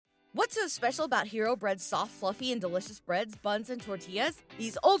What's so special about Hero Bread's soft, fluffy, and delicious breads, buns, and tortillas?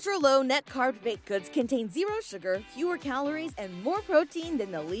 These ultra-low net-carb baked goods contain zero sugar, fewer calories, and more protein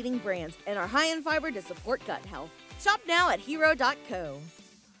than the leading brands, and are high in fiber to support gut health. Shop now at hero.co.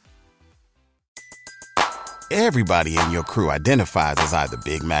 Everybody in your crew identifies as either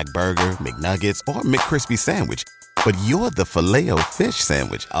Big Mac Burger, McNuggets, or McCrispy Sandwich. But you're the Filet-O-Fish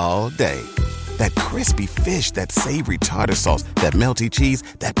Sandwich all day. That crispy fish, that savory tartar sauce, that melty cheese,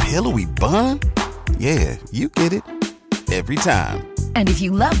 that pillowy bun. Yeah, you get it. Every time. And if you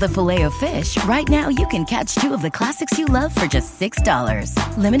love the Filet-O-Fish, right now you can catch two of the classics you love for just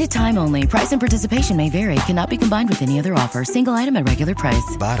 $6. Limited time only. Price and participation may vary. Cannot be combined with any other offer. Single item at regular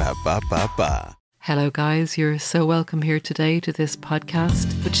price. Ba-da-ba-ba-ba. Hello guys, you're so welcome here today to this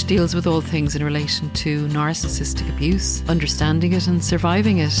podcast which deals with all things in relation to narcissistic abuse, understanding it and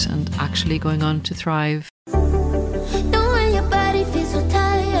surviving it and actually going on to thrive. Knowing your body feels so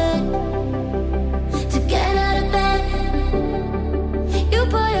tired to get out of bed. You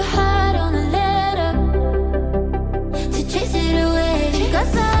put your heart on a letter to chase it away.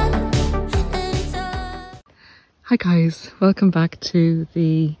 Hi guys, welcome back to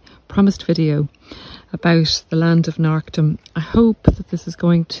the promised video about the land of NARCDOM. I hope that this is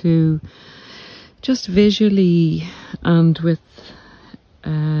going to just visually and with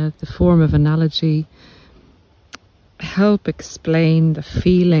the form of analogy help explain the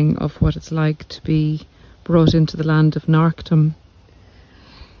feeling of what it's like to be brought into the land of NARCDOM.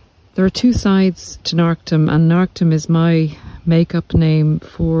 There are two sides to NARCDOM, and NARCDOM is my make-up name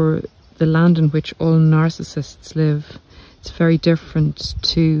for the land in which all narcissists live. It's very different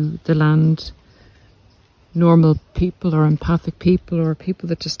to the land normal people or empathic people or people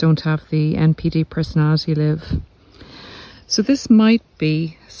that just don't have the NPD personality live. So this might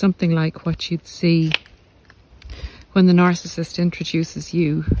be something like what you'd see when the narcissist introduces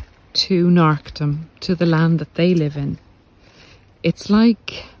you to NARCDOM, to the land that they live in. It's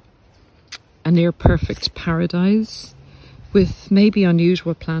like a near perfect paradise with maybe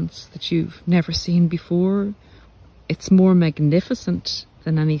unusual plants that you've never seen before. It's more magnificent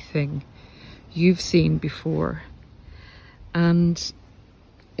than anything you've seen before. And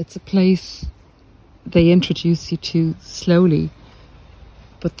it's a place they introduce you to slowly,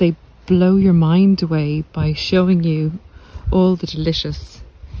 but they blow your mind away by showing you all the delicious,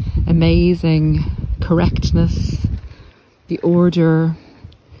 amazing correctness, the order,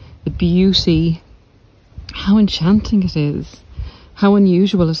 the beauty, how enchanting it is, how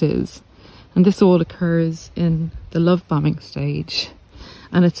unusual it is. And this all occurs in the love bombing stage.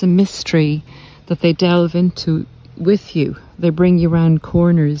 And it's a mystery that they delve into with you. They bring you around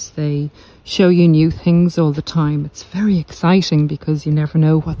corners. They show you new things all the time. It's very exciting because you never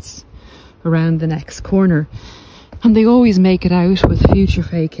know what's around the next corner. And they always make it out with future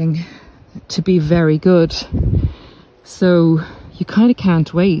faking to be very good. So you kind of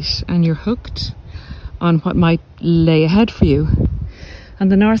can't wait, and you're hooked on what might lay ahead for you.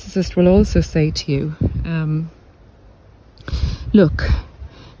 And the narcissist will also say to you, look,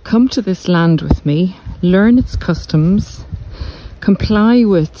 come to this land with me, learn its customs, comply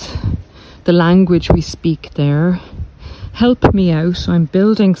with the language we speak there, help me out, I'm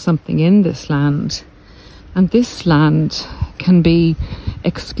building something in this land. And this land can be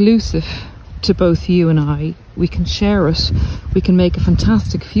exclusive to both you and I. We can share it, we can make a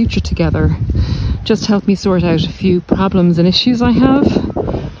fantastic future together. Just help me sort out a few problems and issues I have,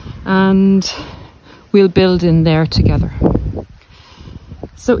 and we'll build in there together.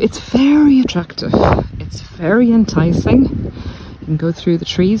 So it's very attractive, it's very enticing. You can go through the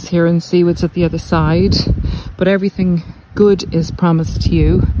trees here and see what's at the other side, but everything good is promised to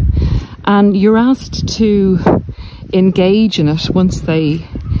you, and you're asked to engage in it once they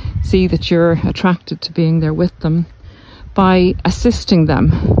see that you're attracted to being there with them by assisting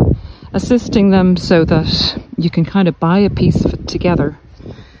them so that you can kind of buy a piece of it together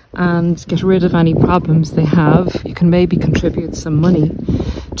and get rid of any problems they have. You can maybe contribute some money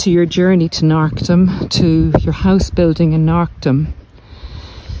to your journey to NARCDOM, to your house building in NARCDOM.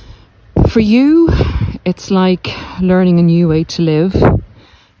 For you, it's like learning a new way to live.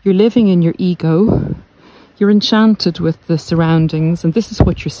 You're living in your ego. You're enchanted with the surroundings, and this is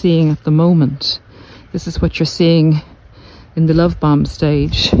what you're seeing at the moment. This is what you're seeing in the love bomb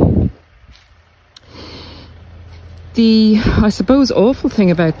stage. The, I suppose, awful thing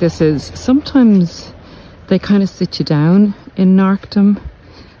about this is sometimes they kind of sit you down in NARCDOM,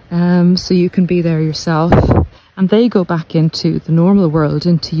 so you can be there yourself, and they go back into the normal world,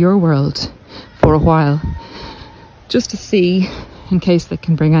 into your world for a while, just to see in case they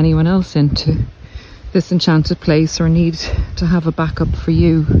can bring anyone else into this enchanted place or need to have a backup for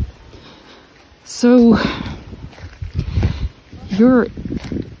you. So you're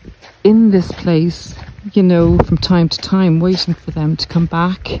in this place, you know, from time to time, waiting for them to come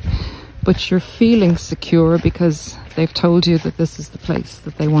back, but you're feeling secure because they've told you that this is the place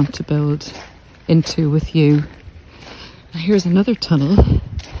that they want to build into with you. Now here's another tunnel,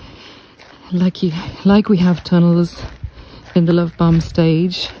 like we have tunnels in the Love Bomb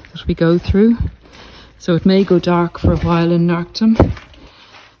stage that we go through. So it may go dark for a while in NARCDOM,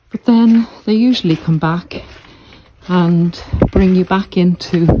 but then they usually come back and bring you back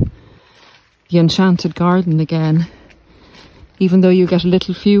into the enchanted garden again, even though you get a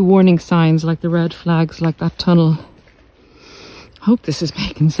little few warning signs like the red flags, like that tunnel. I hope this is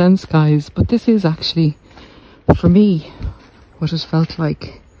making sense, guys, but this is actually, for me, what it felt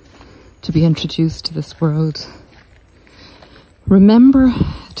like to be introduced to this world. Remember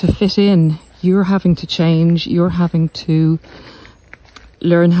to fit in. You're having to change. You're having to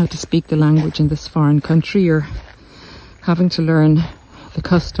learn how to speak the language in this foreign country. You're having to learn the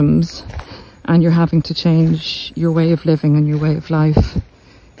customs, and you're having to change your way of living and your way of life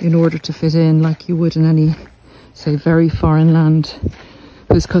in order to fit in like you would in any, say, very foreign land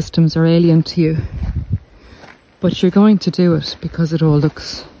whose customs are alien to you. But you're going to do it because it all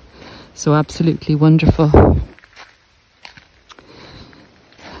looks so absolutely wonderful.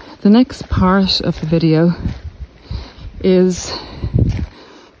 The next part of the video is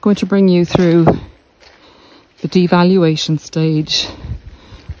going to bring you through the devaluation stage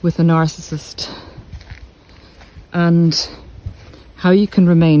with a narcissist and how you can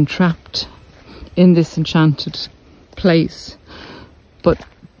remain trapped in this enchanted place, but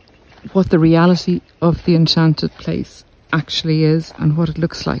what the reality of the enchanted place actually is and what it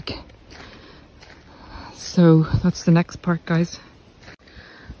looks like. So that's the next part, guys.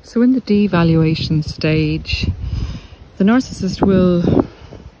 So in the devaluation stage, the narcissist will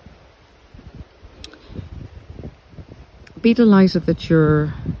be delighted that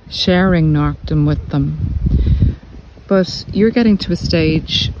you're sharing NARCDOM with them, but you're getting to a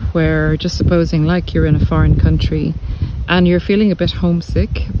stage where, just supposing like you're in a foreign country and you're feeling a bit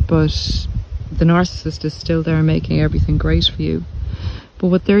homesick, but the narcissist is still there making everything great for you. But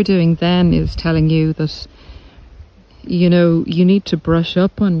what they're doing then is telling you that, you know, you need to brush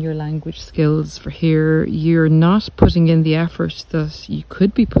up on your language skills for here. You're not putting in the effort that you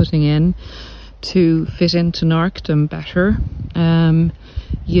could be putting in to fit into NARCDOM better.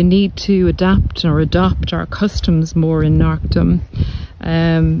 You need to adapt or adopt our customs more in NARCDOM.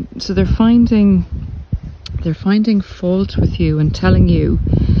 So they're finding fault with you and telling you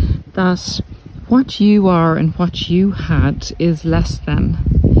that what you are and what you had is less than.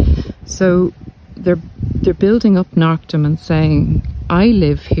 So they're building up NARCDOM and saying, I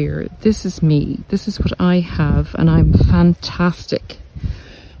live here, this is me, this is what I have, and I'm fantastic.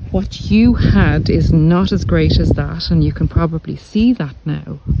 What you had is not as great as that, and you can probably see that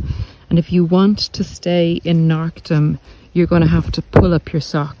now. And if you want to stay in NARCDOM, you're going to have to pull up your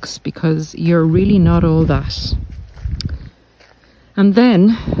socks because you're really not all that. And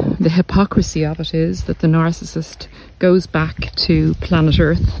then the hypocrisy of it is that the narcissist goes back to planet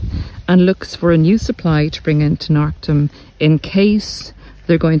Earth and looks for a new supply to bring into NARCDOM in case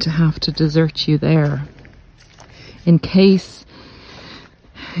they're going to have to desert you there. In case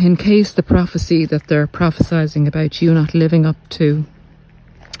the prophecy that they're prophesizing about you not living up to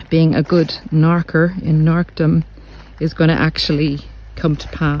being a good narker in NARCDOM is going to actually come to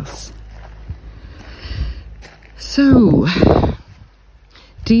pass. So,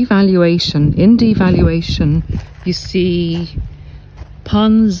 devaluation. In devaluation, you see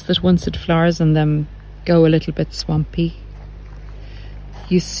ponds that once had flowers in them go a little bit swampy.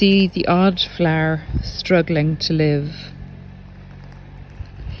 You see the odd flower struggling to live.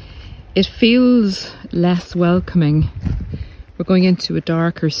 It feels less welcoming. We're going into a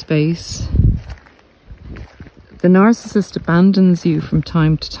darker space. The narcissist abandons you from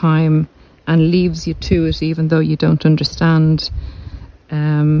time to time and leaves you to it, even though you don't understand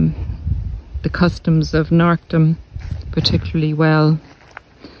the customs of NARCDOM particularly well.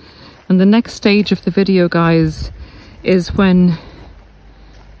 And the next stage of the video, guys, is when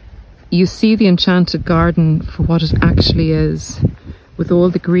you see the enchanted garden for what it actually is, with all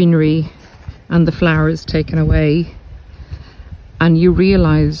the greenery and the flowers taken away, and you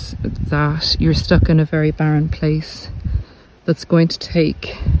realize that you're stuck in a very barren place that's going to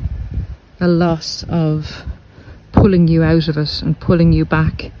take a lot of pulling you out of it and pulling you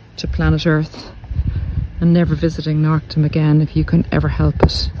back to planet Earth and never visiting NARCDOM again if you can ever help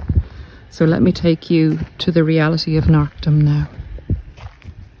it. So let me take you to the reality of NARCDOM now.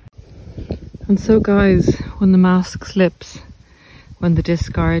 And so, guys, when the mask slips, when the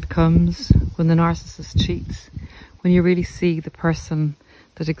discard comes, when the narcissist cheats, when you really see the person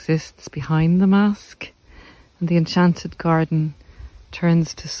that exists behind the mask, and the enchanted garden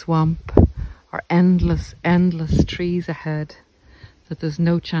turns to swamp or endless, endless trees ahead that there's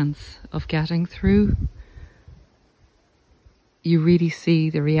no chance of getting through, you really see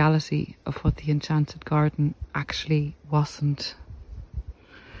the reality of what the enchanted garden actually wasn't.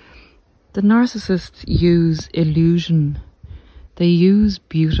 The narcissists use illusion. They use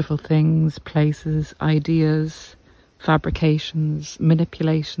beautiful things, places, ideas, fabrications,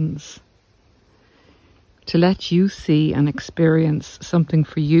 manipulations to let you see and experience something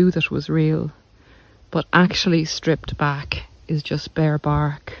for you that was real, but actually stripped back is just bare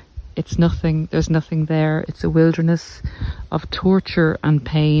bark. It's nothing, there's nothing there. It's a wilderness of torture and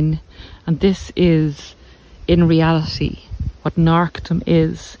pain. And this is, in reality, what NARCDOM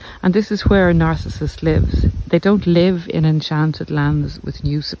is. And this is where a narcissist lives. They don't live in enchanted lands with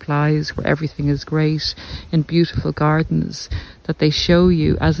new supplies where everything is great, in beautiful gardens that they show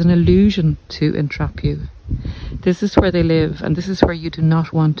you as an illusion to entrap you. This is where they live, and this is where you do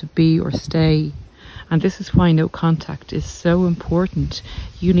not want to be or stay. And this is why no contact is so important.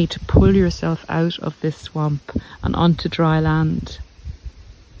 You need to pull yourself out of this swamp and onto dry land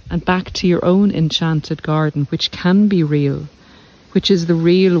and back to your own enchanted garden, which can be real, which is the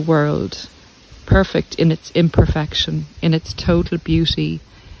real world, perfect in its imperfection, in its total beauty,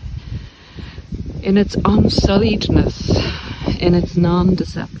 in its unsulliedness, in its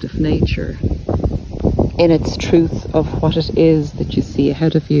non-deceptive nature, in its truth of what it is that you see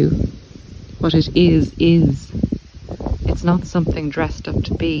ahead of you. What it is. It's not something dressed up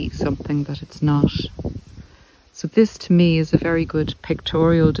to be something that it's not. So this to me is a very good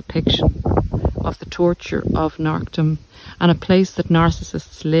pictorial depiction of the torture of NARCDOM and a place that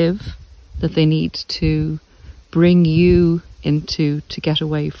narcissists live that they need to bring you into to get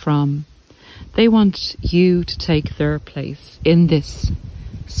away from. They want you to take their place in this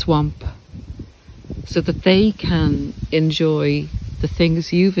swamp so that they can enjoy the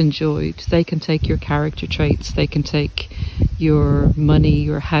things you've enjoyed. They can take your character traits, they can take your money,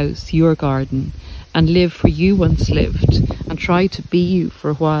 your house, your garden, and live for you once lived and try to be you for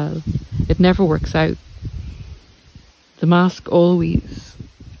a while. It never works out. The mask always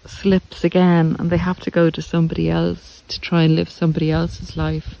slips again, and they have to go to somebody else to try and live somebody else's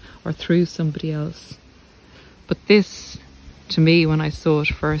life or through somebody else. But this, to me, when I saw it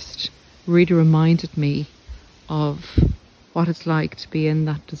first, really reminded me of what it's like to be in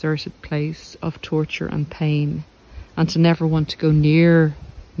that deserted place of torture and pain, and to never want to go near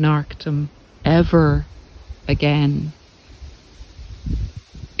NARCDOM ever again.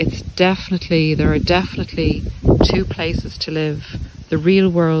 There are definitely two places to live, the real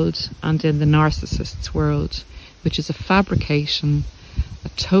world and in the narcissist's world, which is a fabrication, a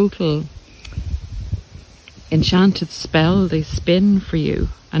total enchanted spell they spin for you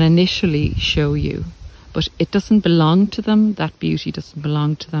and initially show you. But it doesn't belong to them. That beauty doesn't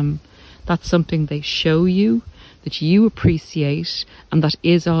belong to them. That's something they show you, that you appreciate, and that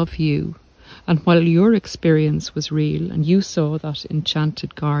is of you. And while your experience was real and you saw that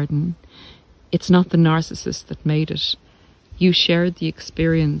enchanted garden, it's not the narcissist that made it. You shared the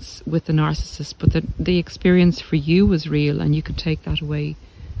experience with the narcissist, but the experience for you was real and you could take that away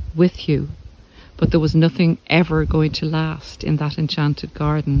with you. But there was nothing ever going to last in that enchanted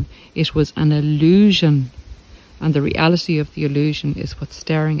garden. It was an illusion. And the reality of the illusion is what's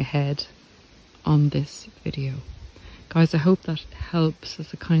staring ahead on this video. Guys, I hope that helps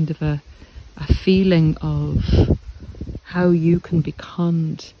as a kind of a feeling of how you can be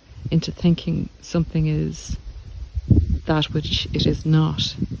conned into thinking something is that which it is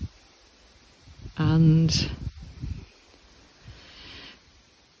not. And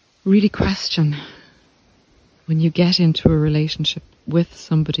really question, when you get into a relationship with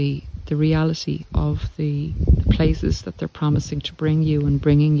somebody, the reality of the places that they're promising to bring you and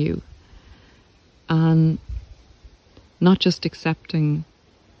bringing you, and not just accepting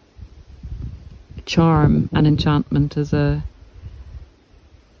charm and enchantment as a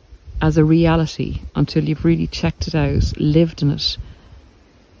reality until you've really checked it out, lived in it,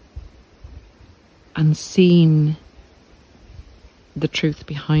 and seen the truth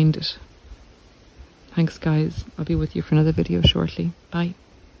behind it. Thanks, guys. I'll be with you for another video shortly. Bye.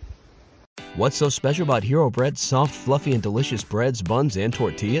 What's so special about Hero Bread's soft, fluffy, and delicious breads, buns, and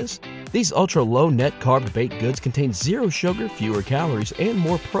tortillas? These ultra-low net-carb baked goods contain zero sugar, fewer calories, and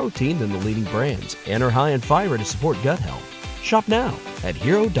more protein than the leading brands, and are high in fiber to support gut health. Shop now at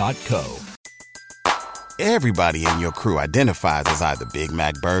Hero.co. Everybody in your crew identifies as either Big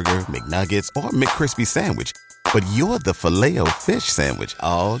Mac Burger, McNuggets, or McCrispy Sandwich. But you're the Filet-O-Fish Sandwich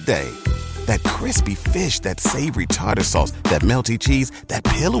all day. That crispy fish, that savory tartar sauce, that melty cheese, that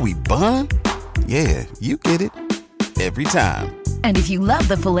pillowy bun. Yeah, you get it. Every time. And if you love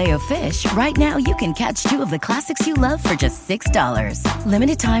the Filet-O-Fish, right now you can catch two of the classics you love for just $6.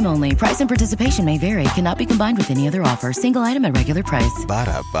 Limited time only. Price and participation may vary. Cannot be combined with any other offer. Single item at regular price.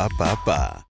 Ba-da-ba-ba-ba.